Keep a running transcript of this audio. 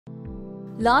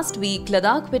Last week,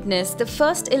 Ladakh witnessed the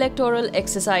first electoral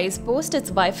exercise post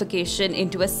its bifurcation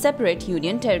into a separate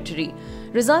union territory.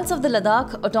 Results of the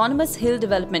Ladakh Autonomous Hill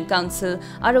Development Council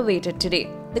are awaited today.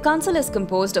 The council is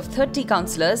composed of 30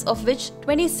 councillors, of which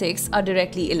 26 are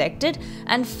directly elected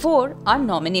and 4 are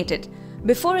nominated.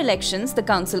 Before elections, the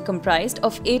council comprised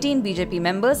of 18 BJP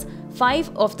members,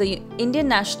 5 of the Indian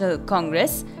National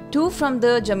Congress, 2 from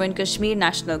the Jammu and Kashmir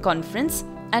National Conference,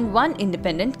 and 1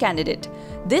 independent candidate.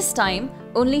 This time,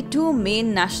 only 2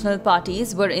 main national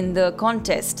parties were in the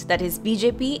contest, that is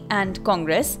BJP and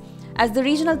Congress, as the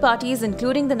regional parties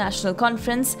including the National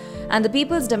Conference and the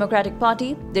People's Democratic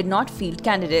Party did not field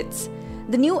candidates.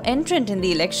 The new entrant in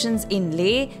the elections in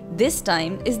Leh this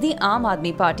time is the Aam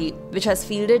Aadmi Party, which has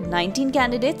fielded 19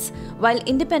 candidates, while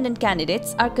independent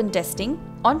candidates are contesting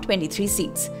on 23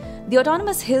 seats. The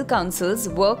Autonomous Hill Councils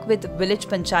work with village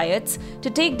panchayats to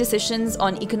take decisions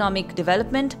on economic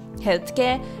development,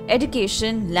 healthcare,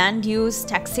 education, land use,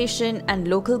 taxation, and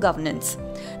local governance.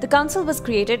 The council was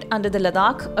created under the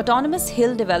Ladakh Autonomous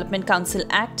Hill Development Council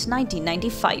Act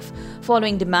 1995,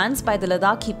 following demands by the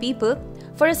Ladakhi people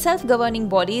for a self-governing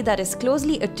body that is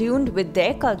closely attuned with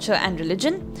their culture and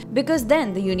religion, because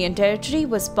then the Union Territory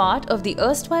was part of the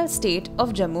erstwhile state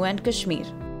of Jammu and Kashmir.